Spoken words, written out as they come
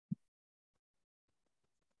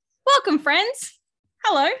Welcome, friends.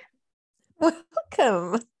 Hello.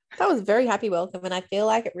 Welcome. That was a very happy welcome, and I feel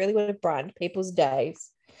like it really would have brightened people's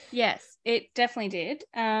days. Yes, it definitely did.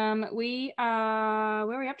 We are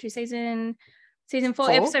where are we up to? Season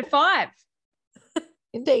 4, episode 5.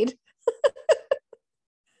 Indeed.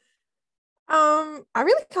 I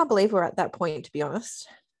really can't believe we're at that point, to be honest.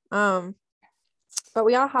 But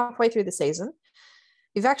we are halfway through the season.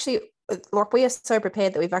 We are so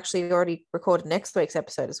prepared that we've actually already recorded next week's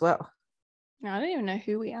episode as well. No, I don't even know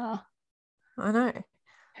who we are. I know.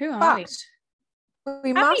 Who are we? We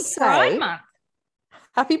Happy must Pride say Month.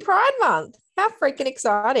 Happy Pride Month. How freaking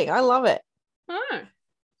exciting. I love it. Oh.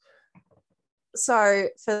 So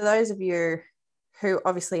for those of you who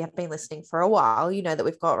obviously have been listening for a while, you know that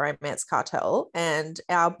we've got Romance Cartel, and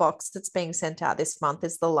our box that's being sent out this month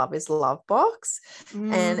is the Love is Love box.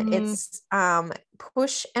 And it's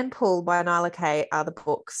Push and Pull by Nyla K are the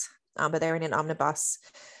books, but they're in an omnibus,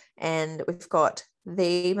 and we've got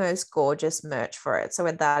the most gorgeous merch for it. So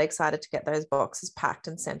we're that excited to get those boxes packed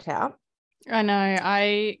and sent out. I know.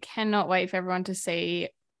 I cannot wait for everyone to see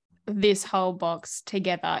this whole box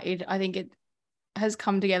together. I think it has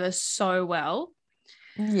come together so well.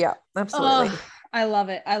 Yeah, absolutely. Oh, I love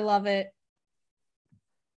it. I love it.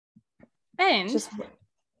 And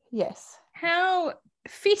yes, how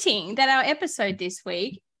fitting that our episode this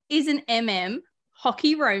week is an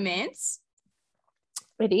hockey romance.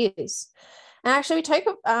 It is. And actually we take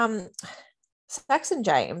Saxon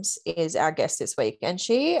James is our guest this week, and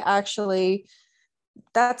she actually,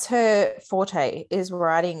 that's her forte, is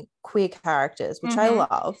writing queer characters, which I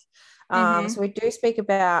love. So we do speak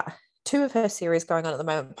about two of her series going on at the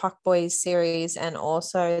moment, Puck Boys series and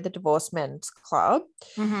also the Divorced Men's Club.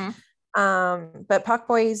 But Puck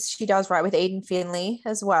Boys, she does write with Eden Finley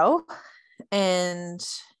as well. And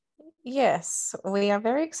yes, we are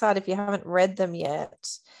very excited. If you haven't read them yet,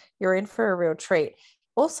 you're in for a real treat.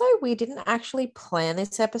 Also, we didn't actually plan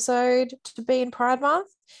this episode to be in Pride Month,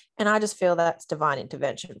 and I just feel that's divine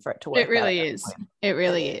intervention for it to work. It really is. It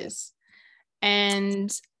really is.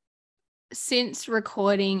 And since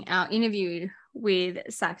recording our interview with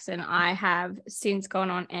Saxon, I have since gone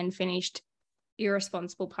on and finished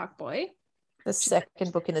Irresponsible Puck Boy, the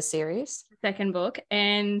second book in the series. Second book,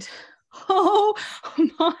 and oh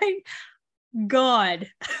my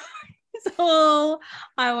God. That's all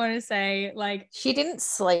I want to say. Like, she didn't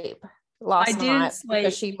sleep last night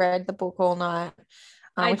because she read the book all night,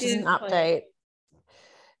 which is an update.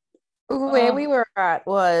 Where we were at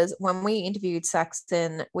was when we interviewed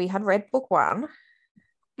Saxon, we had read book 1,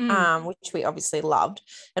 which we obviously loved,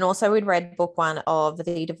 and also we'd read book 1 of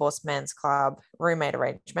the Divorced Men's Club Roommate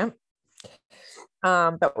Arrangement.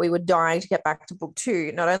 But we were dying to get back to book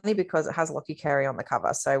 2, not only because it has Lockie Carey on the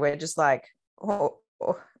cover, so we're just like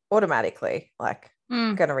automatically like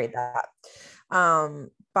gonna read that,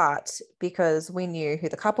 but because we knew who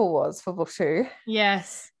the couple was for book 2.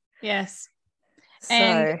 Yes So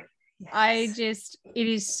and yes. It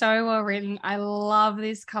is so well written. I love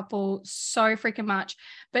this couple so freaking much.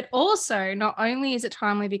 But also, not only is it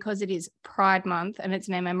timely because it is Pride Month and it's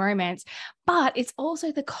an romance, but it's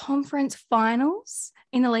also the conference finals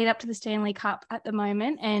in the lead up to the Stanley Cup at the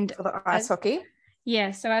moment. And for the ice hockey.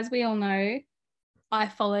 Yeah, so as we all know, I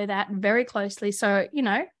follow that very closely. So,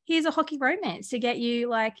 here's a hockey romance to get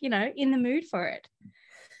you in the mood for it.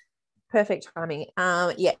 Perfect timing.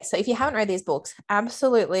 So if you haven't read these books,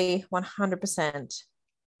 absolutely 100%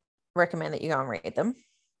 recommend that you go and read them.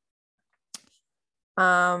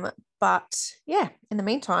 But yeah, in the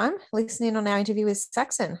meantime, listen in on our interview with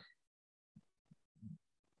Saxon.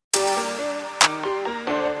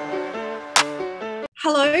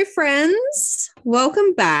 Hello, friends.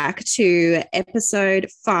 Welcome back to episode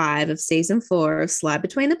 5 of season 4 of Slide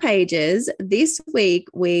Between the Pages. This week,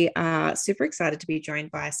 we are super excited to be joined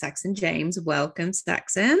by Saxon James. Welcome,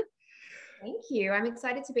 Saxon. Thank you. I'm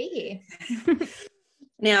excited to be here.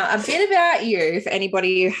 Now, a bit about you, for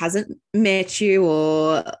anybody who hasn't met you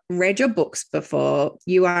or read your books before.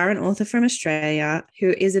 You are an author from Australia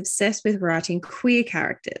who is obsessed with writing queer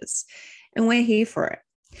characters, and we're here for it.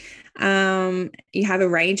 You have a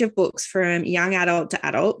range of books from young adult to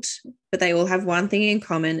adult, but they all have one thing in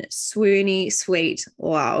common: swoony, sweet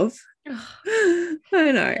love. I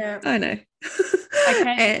know. Yeah. I know.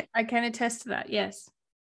 I can attest to that. Yes.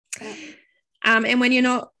 And when you're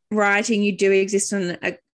not writing, you do exist on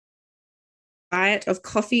a diet of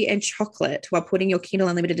coffee and chocolate while putting your Kindle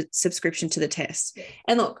Unlimited subscription to the test.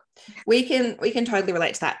 And look, we can totally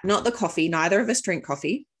relate to that. Not the coffee. Neither of us drink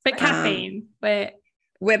coffee, but caffeine. But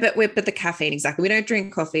the caffeine, exactly. We don't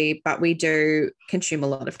drink coffee, but we do consume a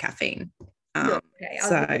lot of caffeine. Okay.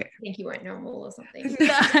 So I think you weren't normal or something.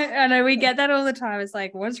 I know we get that all the time. It's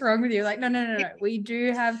like, what's wrong with you? Like, no. We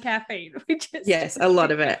do have caffeine. We just yes, a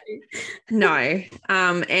lot of it. No.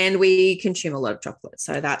 And we consume a lot of chocolate.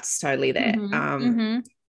 So that's totally there.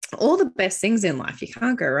 All the best things in life. You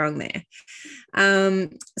can't go wrong there.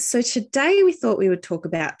 So today we thought we would talk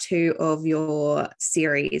about two of your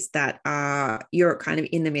series that you're kind of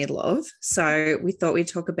in the middle of. So we thought we'd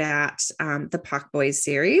talk about the Puck Boys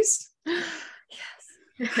series.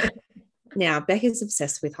 Yes. Now, Becca's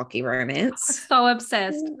obsessed with hockey romance. So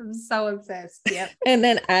obsessed. I'm so obsessed. Yep. And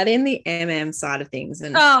then add in the MM side of things.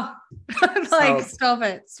 And like, stop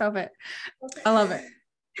it. I love it.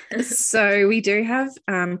 So we do have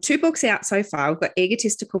 2 books out so far. We've got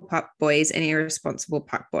Egotistical Puck Boys and Irresponsible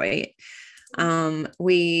Puck Boy.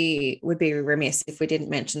 We would be remiss if we didn't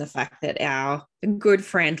mention the fact that our good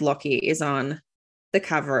friend Lockie is on the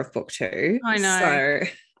cover of book 2. I know. So,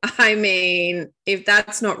 I mean, if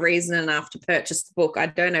that's not reason enough to purchase the book, I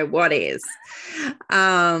don't know what is.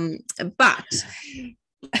 But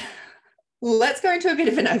let's go into a bit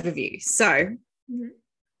of an overview. So,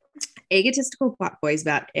 Egotistical Puck Boys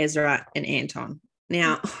about Ezra and Anton.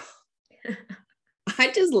 Now,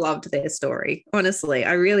 I just loved their story. Honestly,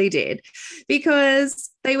 I really did, because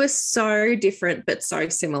they were so different but so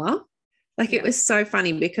similar. Like, it was so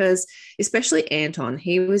funny because especially Anton,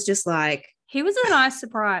 he was just like, he was a nice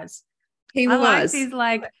surprise. He I was. liked his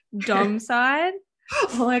like dom side.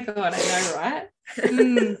 Oh my God, I know,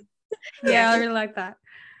 right? Yeah, I really like that.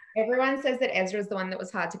 Everyone says that Ezra's the one that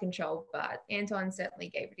was hard to control, but Anton certainly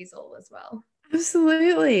gave it his all as well.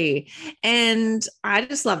 Absolutely. And I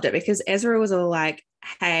just loved it because Ezra was all like,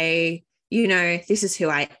 hey, you know, this is who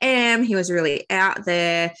I am. He was really out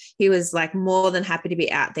there. He was like more than happy to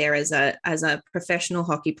be out there as a professional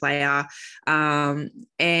hockey player. And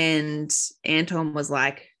Anton was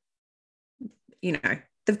like, you know,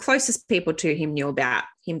 the closest people to him knew about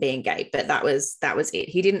him being gay, but that was it.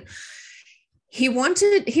 He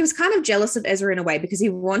was kind of jealous of Ezra in a way because he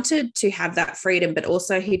wanted to have that freedom, but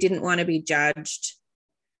also he didn't want to be judged.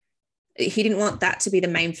 He didn't want that to be the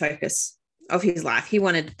main focus of his life. He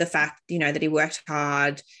wanted the fact, you know, that he worked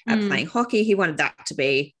hard at playing hockey. He wanted that to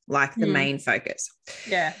be like the main focus.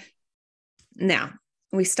 Yeah. Now,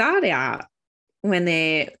 we start out when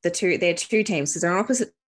they're two teams, because they're opposite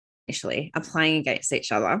initially, are playing against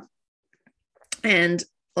each other. And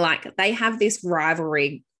like they have this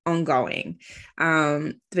rivalry ongoing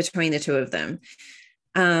between the two of them.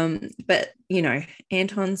 But, you know,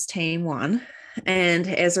 Anton's team won and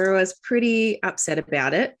Ezra was pretty upset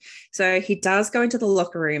about it. So he does go into the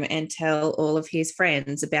locker room and tell all of his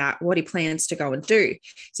friends about what he plans to go and do.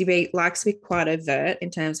 So he likes to be quite overt in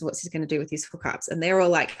terms of what he's going to do with his hookups. And they're all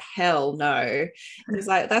like, hell no. And he's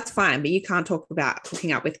like, that's fine, but you can't talk about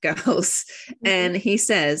hooking up with girls. And he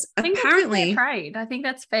says, apparently, I think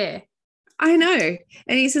that's fair. I know.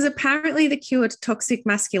 And he says, apparently the cure to toxic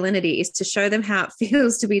masculinity is to show them how it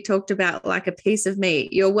feels to be talked about like a piece of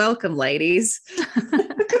meat. You're welcome, ladies.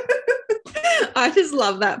 I just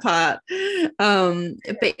love that part.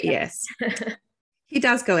 But yes, he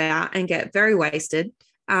does go out and get very wasted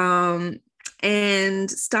and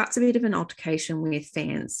starts a bit of an altercation with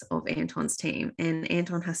fans of Anton's team. And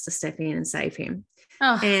Anton has to step in and save him.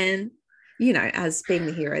 Oh. And, you know, as being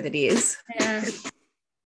the hero that he is. Yeah.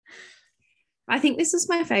 I think this is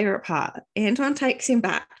my favorite part. Anton takes him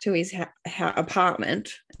back to his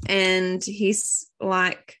apartment and he's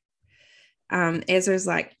like, Ezra's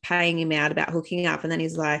like paying him out about hooking up. And then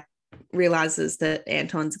he's like, realizes that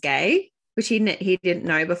Anton's gay, which he didn't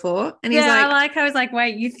know before. And he's like, I was like,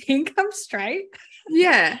 wait, you think I'm straight?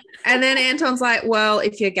 Yeah. And then Anton's like, well,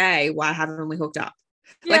 if you're gay, why haven't we hooked up?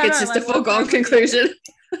 Yeah, like, it's just a foregone conclusion.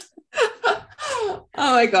 Oh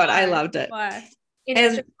my God. I loved it. Why? In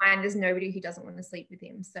Ezra's mind, there's nobody who doesn't want to sleep with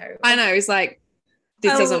him. So I know, he's like,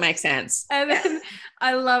 this doesn't make sense. And then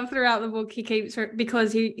I love throughout the book he keeps,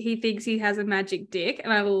 because he thinks he has a magic dick,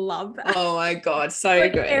 and I love that. Oh my God, so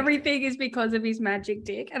like, good. everything is because of his magic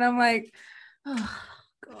dick, and I'm like, oh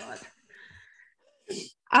God.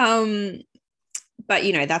 But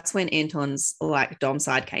you know, that's when Anton's like dom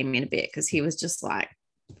side came in a bit, because he was just like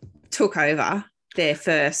took over their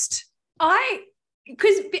first.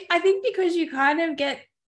 I think because you kind of get,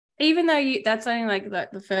 even though that's only like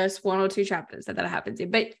the first 1 or 2 chapters that happens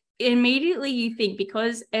in, but immediately you think,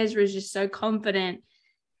 because Ezra's just so confident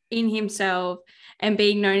in himself and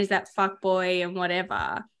being known as that fuck boy and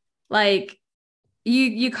whatever, like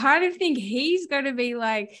you kind of think he's going to be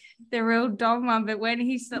like the real dom one, but when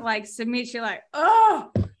he like submits, you're like,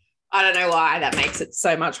 oh, I don't know why that makes it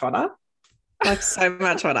so much hotter. Like so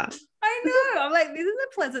much hotter. I know. I'm like, this is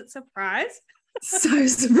a pleasant surprise. So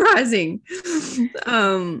surprising.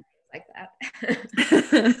 Like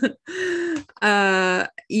that.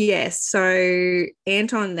 Yes, so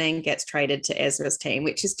Anton then gets traded to Ezra's team,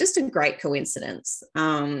 which is just a great coincidence.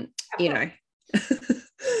 You know.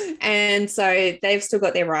 And so they've still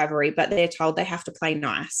got their rivalry, but they're told they have to play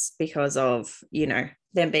nice because of, you know,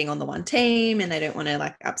 them being on the one team, and they don't want to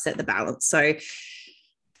like upset the balance. So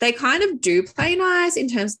they kind of do play nice in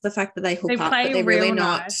terms of the fact that they hook up, but they're really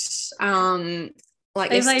not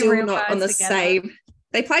like they're still not on the same.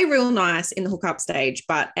 They play real nice in the hookup stage,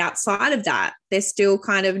 but outside of that, they're still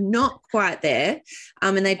kind of not quite there.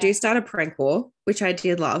 And they do start a prank war, which I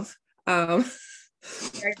did love.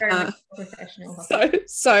 Very professional.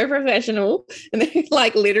 So professional, and they're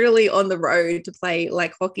like literally on the road to play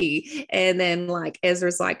like hockey, and then like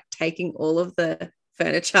Ezra's like taking all of the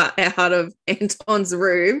furniture out of Anton's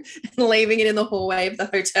room and leaving it in the hallway of the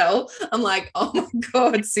hotel. I'm like, oh my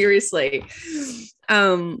god, seriously.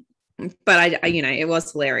 But I you know, it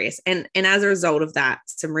was hilarious, and as a result of that,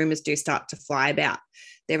 some rumors do start to fly about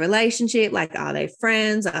their relationship. Like, are they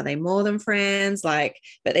friends? Are they more than friends? Like,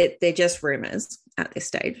 but they're just rumors at this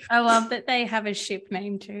stage. I love that they have a ship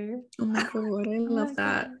name too. Oh my god, I love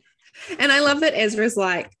that. And I love that Ezra's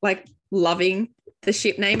like loving the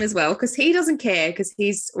ship name as well, because he doesn't care, because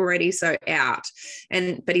he's already so out,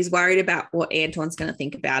 but he's worried about what Anton's going to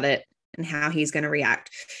think about it and how he's going to react,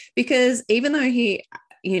 because even though he,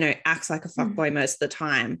 you know, acts like a fuckboy most of the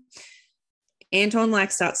time, Anton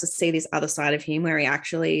like starts to see this other side of him where he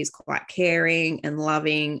actually is quite caring and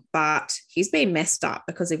loving, but he's been messed up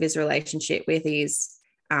because of his relationship with his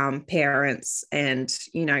parents and,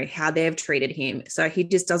 you know, how they've treated him. So he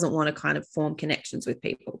just doesn't want to kind of form connections with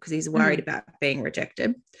people because he's worried about being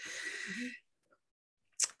rejected.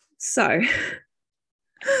 So.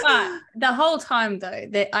 But the whole time though,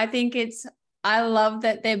 that I love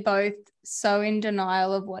that they're both so in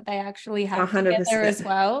denial of what they actually have 100%. together as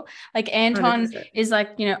well. Like Anton 100%. is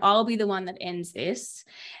like, you know, I'll be the one that ends this,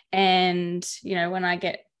 and you know, when I've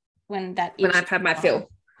had my fill.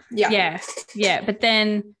 Yeah. But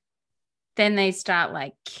then they start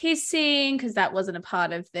like kissing, because that wasn't a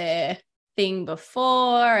part of their thing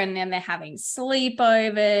before, and then they're having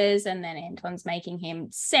sleepovers, and then Anton's making him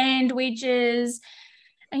sandwiches,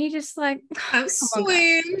 and you're just like,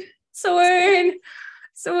 swoon.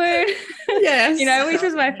 Yes. You know, which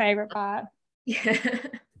was my favorite part. Yeah.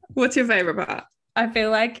 What's your favorite part? I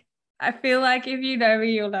feel like if you know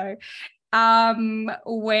me, you'll know.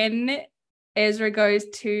 When Ezra goes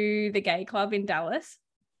to the gay club in Dallas,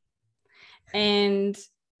 and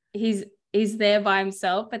he's there by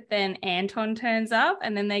himself, but then Anton turns up,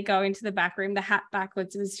 and then they go into the back room. The hat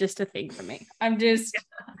backwards was just a thing for me. The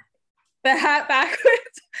hat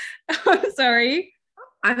backwards. I'm sorry.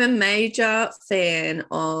 I'm a major fan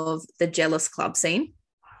of the jealous club scene.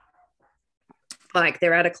 Like,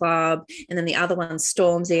 they're at a club, and then the other one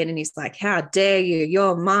storms in, and he's like, how dare you,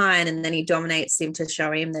 you're mine. And then he dominates him to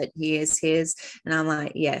show him that he is his. And I'm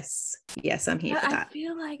like, yes, I'm here for that. I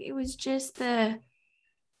feel like it was just the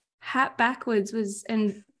hat backwards was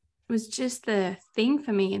just the thing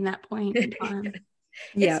for me in that point in time.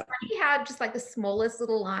 It's funny how just like the smallest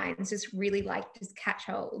little lines just really like just catch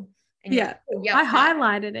hold. And I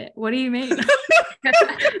highlighted it. What do you mean? I'm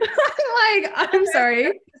sorry. I don't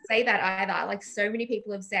say that either. Like, so many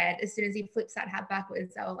people have said as soon as he flips that hat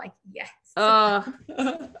backwards, they were like, yes. Oh.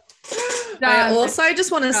 I also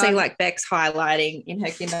just want to see like Bex highlighting in her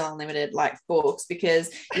Kindle Unlimited like books, because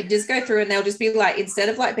you just go through and they'll just be like, instead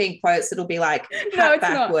of like being quotes, it'll be like hat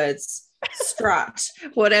backwards, strut,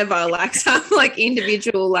 whatever, like some like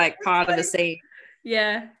individual like part of the scene.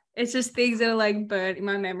 Yeah. It's just things that are like burnt in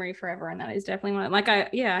my memory forever, and that is definitely one. Like I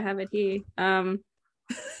have it here.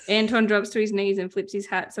 Anton drops to his knees and flips his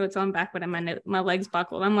hat so it's on backward, and my legs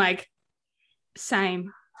buckled. I'm like,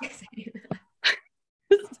 same.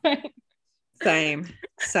 Same.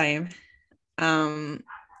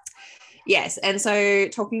 Yes, and so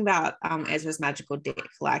talking about Ezra's magical dick,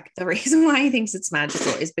 like the reason why he thinks it's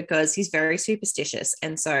magical is because he's very superstitious,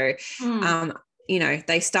 and so you know,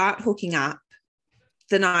 they start hooking up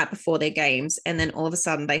the night before their games, and then all of a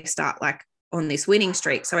sudden they start like on this winning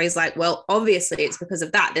streak. So he's like, well, obviously it's because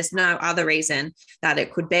of that. There's no other reason that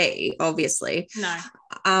it could be, obviously.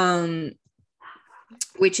 No.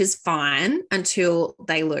 Which is fine until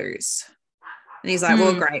they lose. And he's like,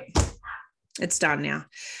 well, great. It's done now.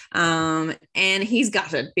 And he's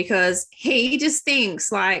gutted because he just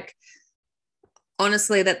thinks like,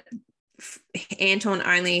 honestly, that Anton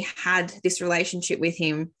only had this relationship with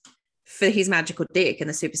him for his magical dick and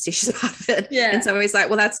the superstitious part of it. Yeah. And so he's like,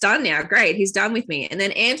 well, that's done now. Great. He's done with me. And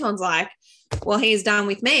then Anton's like, well, he's done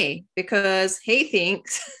with me because he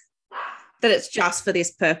thinks that it's just for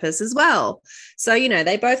this purpose as well. So, you know,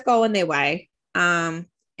 they both go on their way. And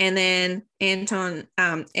then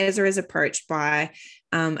Ezra is approached by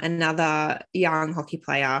another young hockey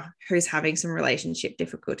player who's having some relationship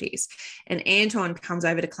difficulties. And Anton comes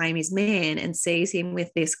over to claim his man and sees him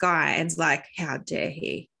with this guy and's like, how dare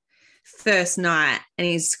he? First night, and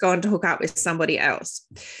he's gone to hook up with somebody else.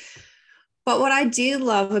 But what I did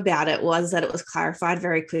love about it was that it was clarified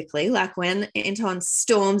very quickly. Like when Anton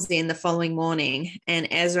storms in the following morning and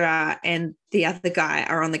Ezra and the other guy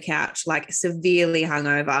are on the couch, like severely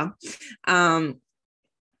hungover,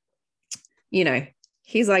 you know,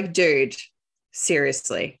 he's like, dude,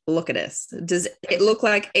 seriously, look at us. Does it look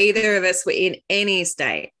like either of us were in any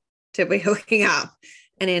state to be hooking up?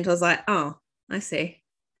 And Anton's like, oh, I see.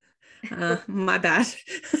 My bad.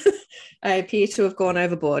 I appear to have gone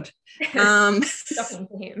overboard. Shocking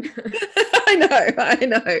for him.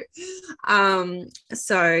 I know.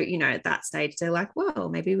 So, you know, at that stage, they're like, well,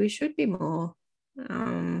 maybe we should be more.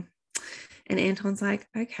 And Anton's like,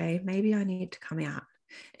 okay, maybe I need to come out.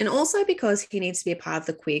 And also because he needs to be a part of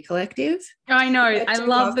the queer collective. I know. I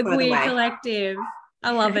love the queer collective. I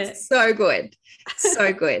love it. So good.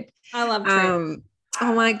 So good. I love Trip.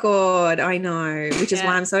 Oh my God, I know, which is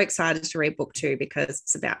why I'm so excited to read book 2 because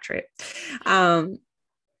it's about Trip. But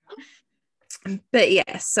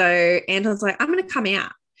yeah, so Anton's like, I'm going to come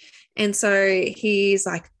out. And so he's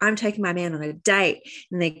like, I'm taking my man on a date.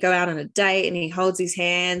 And they go out on a date and he holds his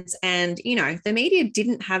hands. And, you know, the media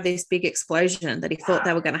didn't have this big explosion that he thought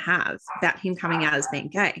they were going to have about him coming out as being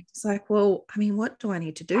gay. It's like, well, I mean, what do I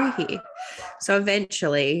need to do here? So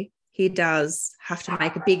eventually he does have to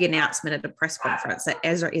make a big announcement at a press conference that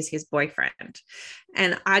Ezra is his boyfriend.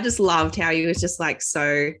 And I just loved how he was just like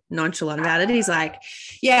so nonchalant about it. He's like,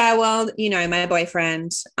 yeah, well, you know, my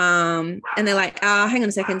boyfriend. And they're like, hang on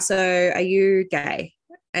a second. So are you gay?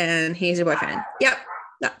 And he's your boyfriend. Yep,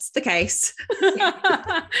 that's the case.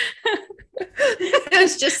 It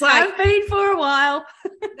was just like, I've been for a while.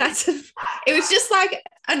 It was just like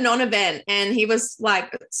a non-event, and he was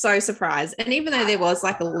like so surprised. And even though there was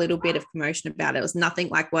like a little bit of commotion about it, it was nothing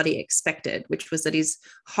like what he expected, which was that his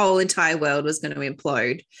whole entire world was going to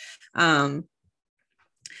implode. But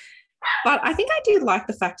I think I did like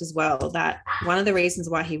the fact as well that one of the reasons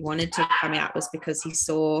why he wanted to come out was because he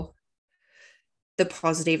saw the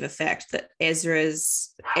positive effect that Ezra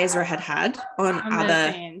had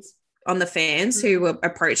on the fans who were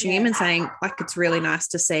approaching him and saying, like, it's really nice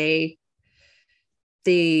to see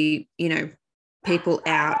the, you know, people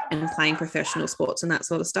out and playing professional sports and that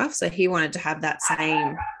sort of stuff. So he wanted to have that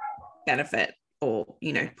same benefit or,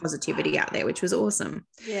 you know, positivity out there, which was awesome.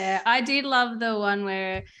 Yeah, I did love the one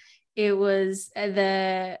where it was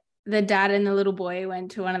the dad and the little boy went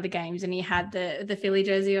to one of the games and he had the Philly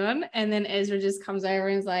jersey on, and then Ezra just comes over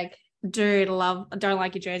and is like, dude, I don't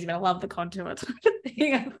like your jersey, but I love the contour.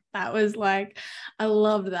 That was like, I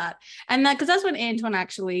loved that. And that, because that's when Anton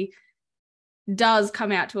actually does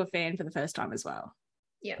come out to a fan for the first time as well.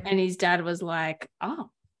 Yeah. And his dad was like, oh,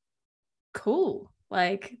 cool.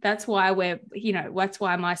 Like, that's why that's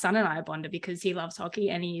why my son and I are bonded, because he loves hockey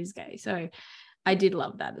and he is gay. So I did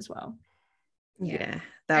love that as well. Yeah,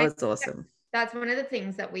 that was awesome. That's one of the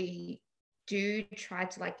things that we do try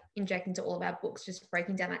to like inject into all of our books, just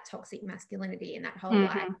breaking down that toxic masculinity and that whole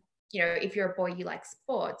like, you know, if you're a boy, you like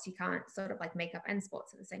sports, you can't sort of like makeup and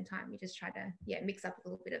sports at the same time. You just try to mix up a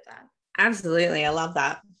little bit of that. Absolutely. I love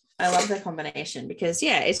that. I love that combination because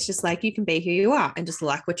it's just like you can be who you are and just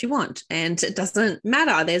like what you want, and it doesn't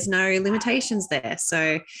matter. There's no limitations there.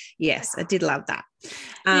 So yes, I did love that.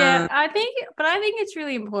 I think it's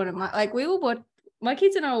really important. Like my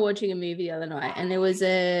kids and I were watching a movie the other night, and there was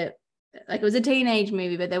it was a teenage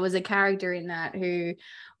movie, but there was a character in that who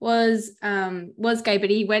was gay,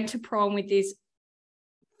 but he went to prom with this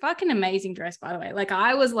fucking amazing dress, by the way. Like,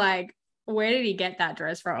 I was like, where did he get that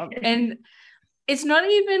dress from? And it's not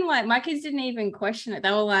even like, my kids didn't even question it.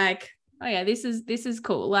 They were like, oh yeah, this is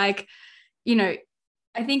cool. Like, you know,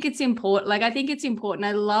 I think it's important. Like, I think it's important.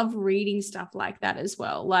 I love reading stuff like that as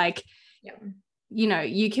well. Like, you know,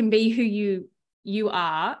 you can be who you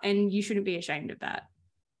are, and you shouldn't be ashamed of that.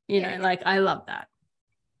 You know, like, I love that.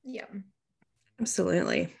 Yeah,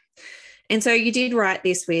 absolutely. And so you did write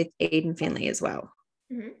this with Eden Finley as well.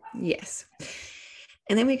 Mm-hmm. Yes.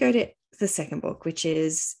 And then we go to the second book, which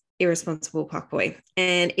is Irresponsible Fuckboy.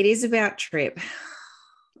 And it is about Trip.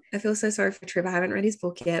 I feel so sorry for Trip. I haven't read his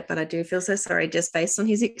book yet, but I do feel so sorry just based on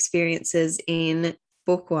his experiences in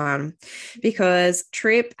book one because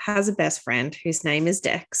Trip has a best friend whose name is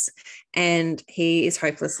Dex, and he is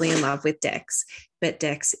hopelessly in love with Dex, but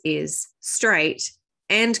Dex is straight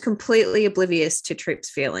and completely oblivious to Trip's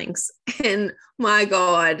feelings. And my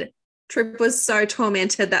God, Trip was so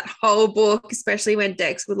tormented that whole book, especially when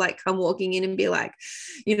Dex would like come walking in and be like,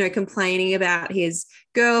 you know, complaining about his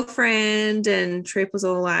girlfriend, and Trip was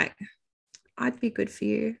all like, I'd be good for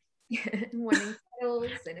you. Wanting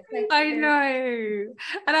cuddles and affection. I know.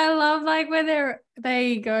 And I love like when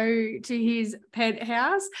they go to his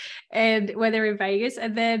penthouse and when they're in Vegas,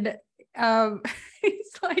 and then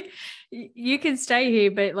it's like, you can stay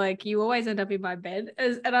here, but like you always end up in my bed.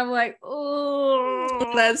 And I'm like,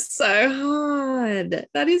 oh, that's so hard.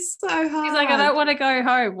 That is so hard. He's like, I don't want to go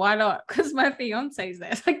home. Why not? Because my fiance's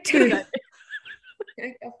there. It's like, dude,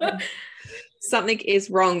 something is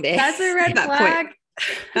wrong there. That's a red flag.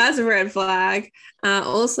 That's a red flag.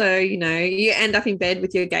 Also, you know, you end up in bed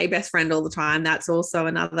with your gay best friend all the time. That's also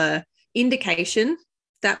another indication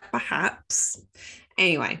that perhaps.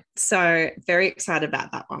 Anyway, so very excited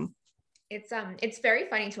about that one. It's very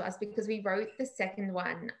funny to us because we wrote the second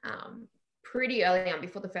one pretty early on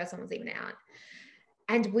before the first one was even out.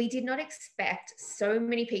 And we did not expect so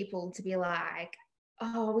many people to be like,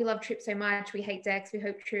 oh, we love Trip so much. We hate Dex. We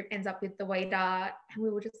hope Trip ends up with the waiter. And we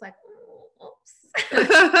were just like, oh, oops.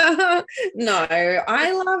 No,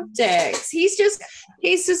 I love Dex. He's just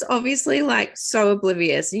obviously like so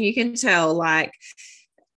oblivious. And you can tell like,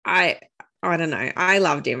 I don't know. I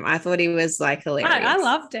loved him. I thought he was like hilarious. I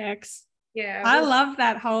love Dex. Yeah. I love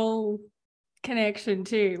that whole connection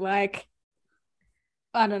too. Like,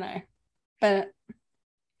 I don't know, but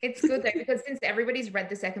it's good though, because since everybody's read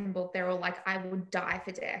the second book, they're all like, I would die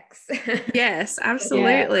for Dex. Yes,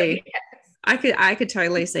 absolutely. Yeah. I could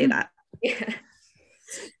totally see that. Yeah.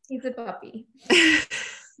 He's a puppy.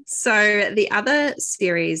 So the other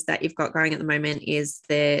series that you've got going at the moment is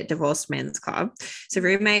the Divorced Men's Club. So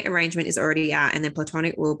Roommate Arrangement is already out, and then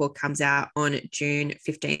Platonic Will Book comes out on June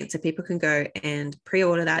 15th. So people can go and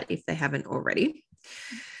pre-order that if they haven't already.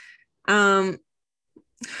 My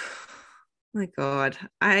God,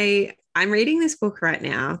 I'm reading this book right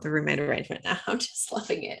now, The Roommate Arrangement. Now I'm just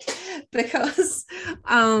loving it because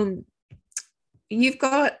you've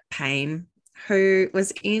got Payne, who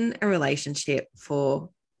was in a relationship for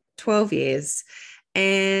 12 years,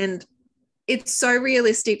 and it's so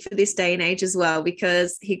realistic for this day and age as well,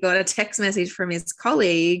 because he got a text message from his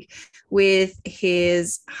colleague with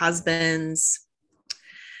his husband's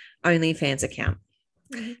OnlyFans account,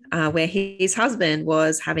 where his husband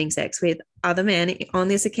was having sex with other men on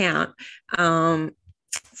this account for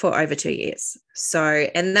over 2 years. So,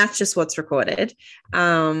 and that's just what's recorded.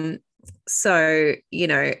 So, you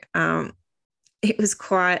know, it was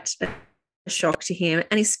quite a shock to him,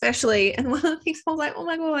 and especially, and one of the things I was like, oh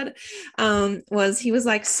my God, was he was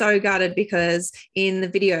like so gutted because in the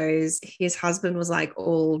videos his husband was like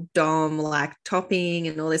all dom, like topping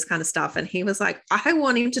and all this kind of stuff, and he was like, I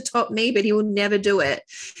want him to top me, but he will never do it,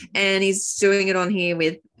 and he's doing it on here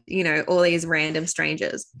with, you know, all these random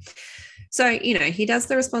strangers. So, you know, he does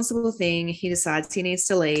the responsible thing. He decides he needs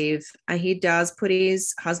to leave. He does put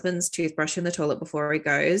his husband's toothbrush in the toilet before he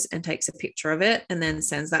goes and takes a picture of it, and then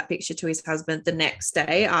sends that picture to his husband the next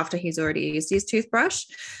day after he's already used his toothbrush,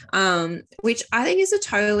 which I think is a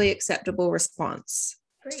totally acceptable response,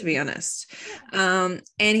 to be honest. And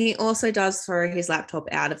he also does throw his laptop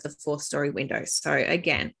out of the 4th-story window. So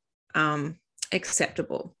again,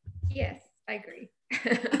 acceptable. Yes, I agree.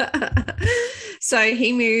 So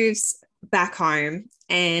he moves back home,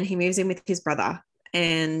 and he moves in with his brother,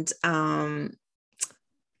 and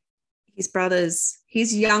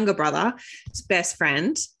his younger brother, his best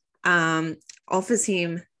friend, offers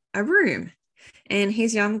him a room, and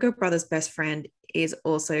his younger brother's best friend is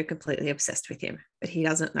also completely obsessed with him, but he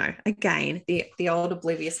doesn't know. Again, the old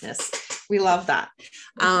obliviousness, we love that.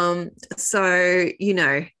 So, you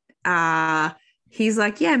know, he's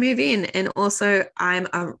like, yeah, move in. And also I'm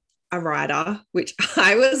a writer, which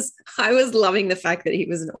I was loving the fact that he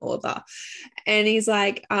was an author. And he's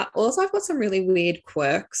like, also I've got some really weird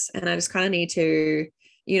quirks, and I just kind of need to,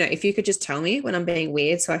 you know, if you could just tell me when I'm being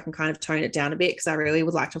weird so I can kind of tone it down a bit, because I really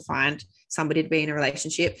would like to find somebody to be in a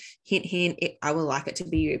relationship. Hint, hint, I would like it to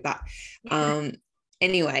be you. But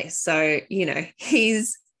anyway, so, you know,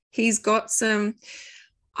 he's got some,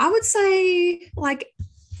 I would say, like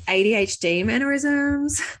ADHD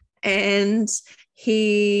mannerisms, and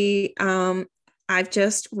he I've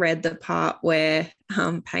just read the part where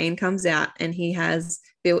Payne comes out and he has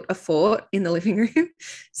built a fort in the living room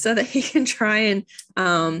so that he can try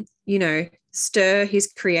and you know, stir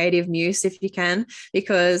his creative muse if you can,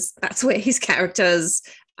 because that's where his characters,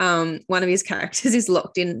 one of his characters is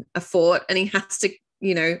locked in a fort and he has to,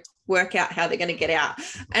 you know, work out how they're going to get out.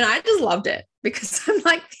 And I just loved it because I'm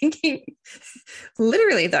like thinking,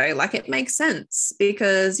 literally though, like it makes sense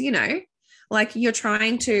because, you know, like you're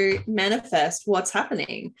trying to manifest what's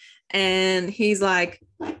happening. And he's like,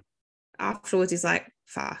 afterwards, he's like,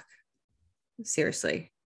 fuck,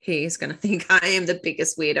 seriously, he's going to think I am the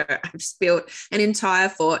biggest weirdo. I've just built an entire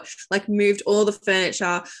fort, like moved all the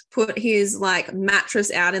furniture, put his like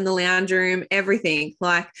mattress out in the lounge room, everything.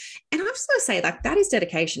 Like, and I'm just going to say, like, that is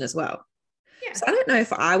dedication as well. Yeah. So I don't know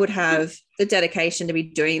if I would have the dedication to be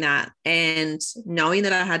doing that and knowing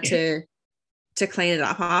that I had to clean it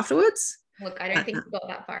up afterwards. Look, I don't think he got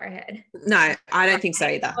that far ahead. No, I don't think so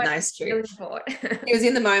either. No, it's true. He was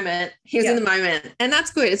in the moment. He was in the moment. And that's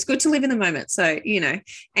good. It's good to live in the moment. So, you know,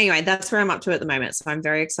 anyway, that's where I'm up to at the moment. So I'm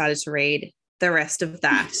very excited to read the rest of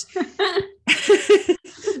that.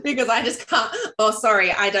 Because I just can't. Oh,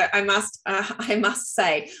 sorry. I must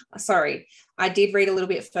say, sorry. I did read a little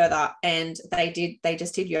bit further and they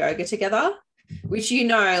just did yoga together, which, you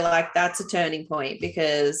know, like that's a turning point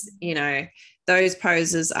because, you know, those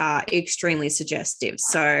poses are extremely suggestive.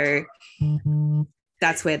 So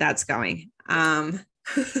that's where that's going. But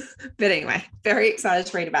anyway, very excited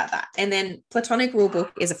to read about that. And then Platonic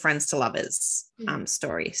Rulebook is a friends to lovers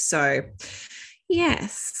story. So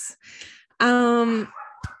yes. Anyway,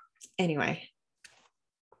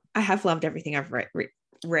 I have loved everything I've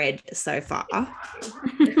read so far.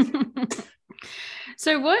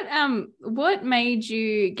 So what made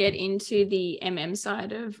you get into the MM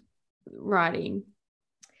side of writing?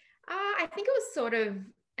 I think it was sort of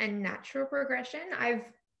a natural progression. I've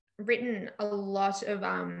written a lot of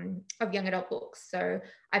young adult books, so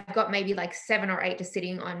I've got maybe like 7 or 8 just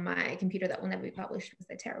sitting on my computer that will never be published because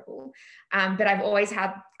they're terrible. But I've always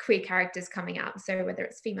had queer characters coming up, so whether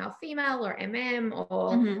it's female or MM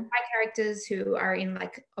or bi characters who are in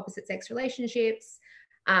like opposite sex relationships.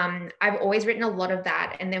 I've always written a lot of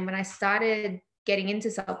that, and then when I started getting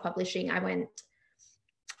into self-publishing,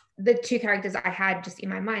 the 2 characters I had just in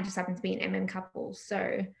my mind just happened to be an MM couple.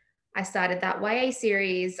 So I started that YA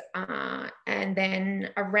series. And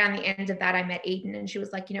then around the end of that, I met Eden and she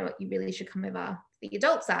was like, you know what, you really should come over to the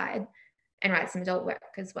adult side and write some adult work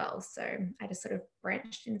as well. So I just sort of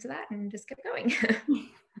branched into that and just kept going.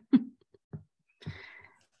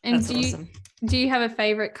 And That's awesome. Do you have a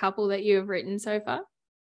favorite couple that you have written so far?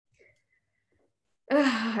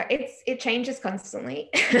 It changes constantly.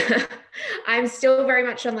 I'm still very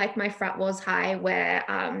much on like my frat wars high where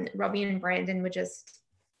Robbie and Brandon were just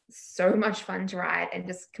so much fun to write and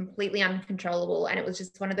just completely uncontrollable. And it was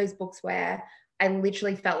just one of those books where I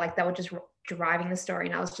literally felt like they were just driving the story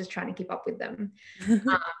and I was just trying to keep up with them.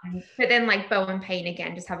 But then like Bo and Payne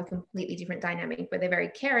again just have a completely different dynamic where they're very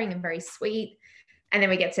caring and very sweet. And then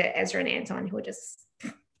we get to Ezra and Anton who are just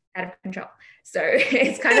out of control. So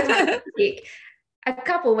it's kind of hard to pick a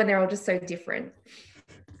couple when they're all just so different.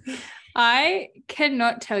 I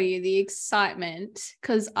cannot tell you the excitement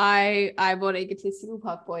because I bought Egotistical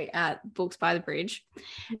Fuckboy at Books by the Bridge,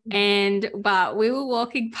 but we were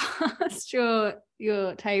walking past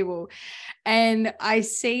your table, and I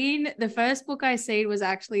seen the first book I seen was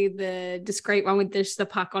actually the discreet one with the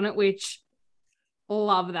puck on it, which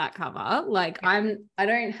love that cover. Like I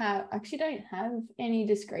don't have any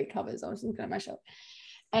discreet covers. I was looking at my shelf.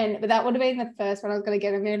 But that would have been the first one I was going to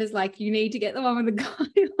get. Amanda's like, you need to get the one with the guy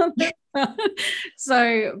on the front.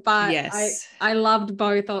 So, but yes. I loved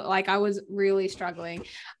both. Like I was really struggling,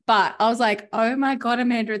 but I was like, oh my God,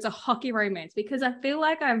 Amanda, it's a hockey romance, because I feel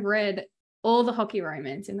like I've read all the hockey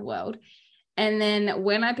romance in the world. And then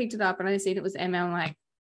when I picked it up and I seen it was Emma, I'm like,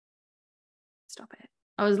 stop it.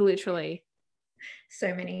 I was literally.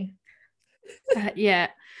 So many. Yeah.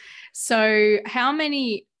 So how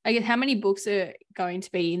many books are going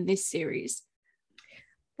to be in this series?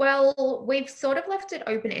 Well, we've sort of left it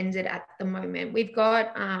open-ended at the moment. We've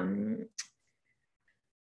got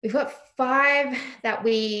 5 that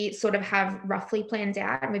we sort of have roughly planned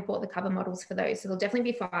out, and we've bought the cover models for those. So there'll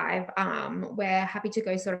definitely be 5. We're happy to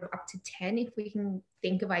go sort of up to 10 if we can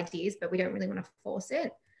think of ideas, but we don't really want to force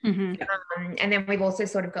it. Mm-hmm. And then we've also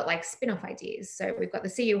sort of got like spin-off ideas. So we've got the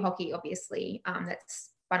CU hockey, obviously, that's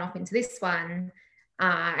spun off into this one.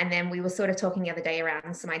 And then we were sort of talking the other day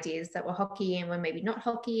around some ideas that were hockey and were maybe not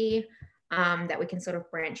hockey, that we can sort of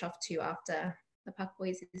branch off to after the Puck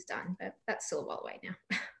Boys is done. But that's still a while away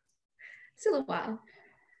now. Still a while.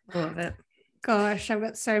 Love it. Gosh, I've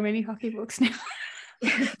got so many hockey books now.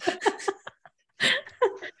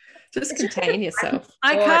 Just contain yourself.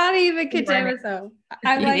 I can't even contain myself.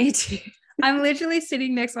 You need to. I'm literally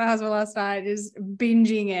sitting next to my husband last night, just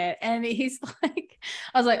binging it. And he's like,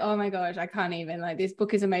 I was like, oh my gosh, I can't even. Like, this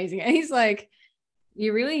book is amazing. And he's like,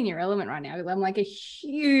 you're really in your element right now. I'm like a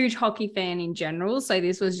huge hockey fan in general. So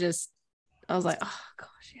this was just, I was like, oh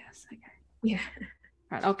gosh, yes. Okay. Yeah.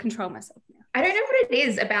 Right. I'll control myself now. I don't know what it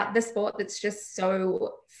is about the sport that's just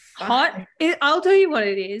so hot. I'll tell you what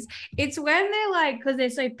it is. It's when they're like, because they're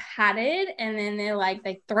so padded, and then they're like,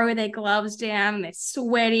 they throw their gloves down and they're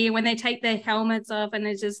sweaty. When they take their helmets off and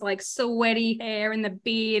there's just like sweaty hair and the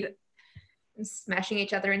beard. And smashing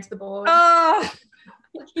each other into the board. Oh,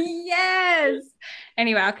 yes.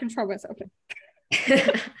 Anyway, I'll control myself.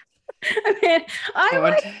 I mean,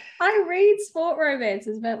 I read sport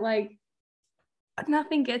romances, but like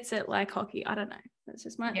nothing gets it like hockey. I don't know. That's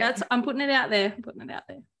just I'm putting it out there.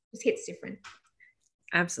 Just hits different.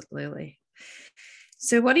 Absolutely.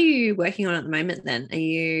 So what are you working on at the moment then? Are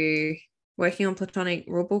you working on Platonic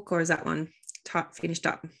Rulebook, or is that one finished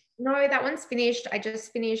up? No, that one's finished. I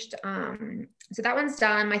just finished. So that one's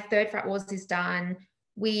done. My third Frat Wars is done.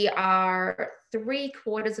 We are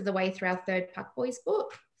 3/4 of the way through our third Puck Boys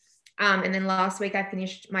book. And then last week I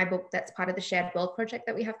finished my book that's part of the Shared World project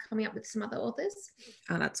that we have coming up with some other authors.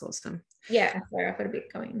 Oh, that's awesome. Yeah, so I've got a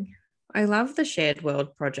bit going. I love the Shared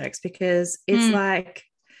World projects because it's like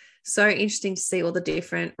so interesting to see all the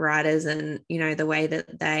different writers and, you know, the way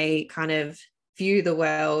that they kind of view the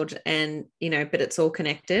world and, you know, but it's all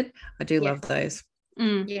connected. I do love those.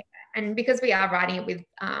 Yeah, and because we are writing it with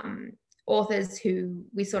authors who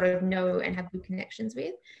we sort of know and have good connections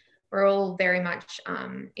with, we're all very much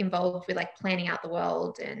involved with like planning out the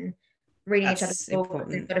world and reading each other's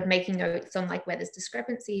books and sort of making notes on like where there's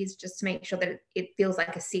discrepancies, just to make sure that it feels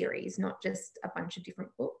like a series, not just a bunch of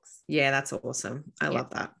different books. Yeah, that's awesome. I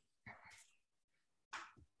love that.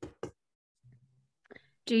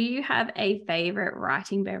 Do you have a favorite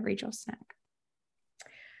writing beverage or snack?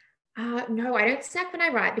 No, I don't snack when I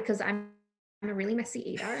write because I'm a really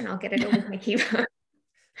messy eater and I'll get it all with my keyboard.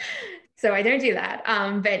 So I don't do that.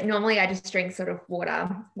 But normally I just drink sort of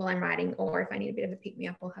water while I'm writing, or if I need a bit of a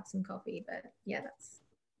pick-me-up, I'll have some coffee. But yeah, that's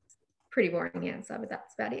a pretty boring answer, but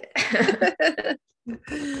that's about it.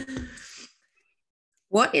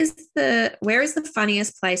 Where is the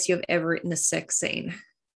funniest place you've ever written a sex scene?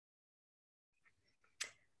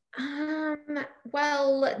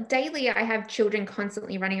 Well, daily I have children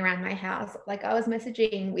constantly running around my house. Like I was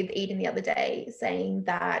messaging with Eden the other day saying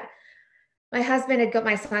that my husband had got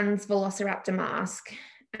my son's Velociraptor mask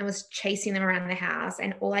and was chasing them around the house,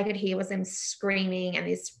 and all I could hear was them screaming and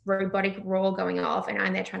this robotic roar going off, and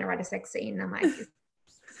I'm there trying to write a sex scene, and I'm like,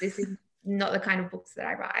 this is not the kind of books that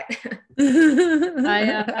I write.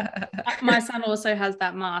 My son also has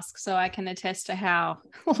that mask, so I can attest to how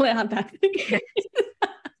loud that thing is.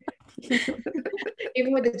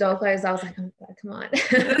 Even with the dog clothes, I was like, oh God, come on.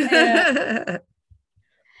 Yeah.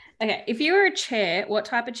 Okay, if you were a chair, what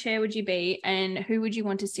type of chair would you be, and who would you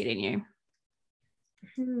want to sit in you?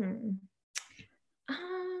 I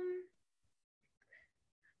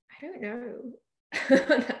don't know.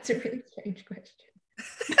 That's a really strange question.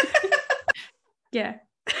 Yeah.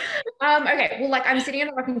 Okay, well, like I'm sitting in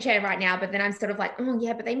a rocking chair right now, but then I'm sort of like, oh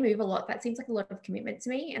yeah, but they move a lot. That seems like a lot of commitment to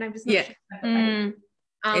me, and I'm just not sure.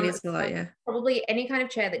 It is a lot, yeah. Probably any kind of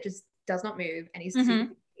chair that just does not move and is super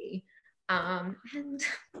easy. And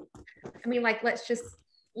I mean, like, let's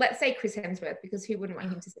say Chris Hemsworth, because who wouldn't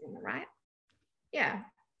want him to sit in the right? Yeah.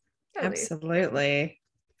 Totally. Absolutely.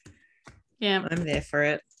 Yeah. I'm there for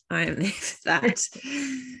it. I am there for that.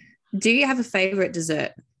 Do you have a favorite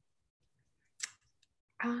dessert?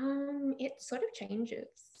 It sort of changes.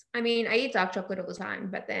 I mean, I eat dark chocolate all the time,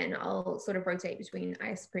 but then I'll sort of rotate between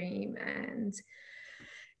ice cream and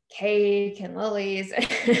cake and lollies.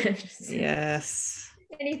 Yes.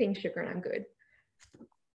 Anything sugar and I'm good.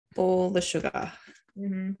 All the sugar.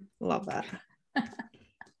 Love that.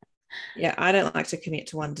 Yeah, I don't like to commit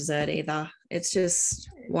to one dessert either. It's just,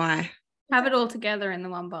 why? Have it all together in the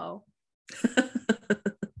one bowl.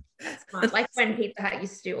 That's smart. Like when Pizza Hut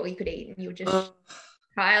used to do all you could eat, and you would just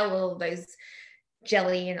pile all those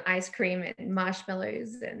jelly and ice cream and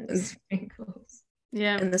marshmallows and sprinkles.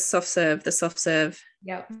 Yeah. And the soft serve.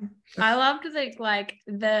 Yep. I loved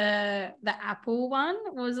the apple one.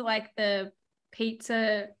 Was it like the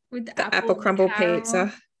pizza with the apple crumble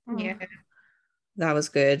pizza? Yeah. That was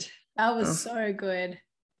good. That was so good.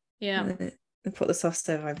 Yeah. And put the soft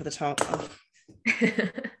serve over the top.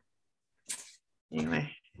 Anyway,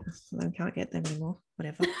 I can't get them anymore.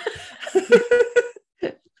 Whatever.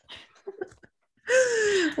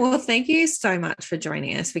 Well, thank you so much for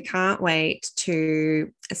joining us. We can't wait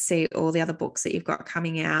to see all the other books that you've got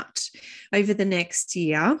coming out over the next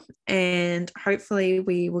year. And hopefully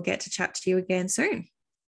we will get to chat to you again soon.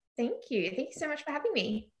 Thank you. Thank you so much for having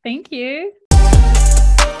me. Thank you.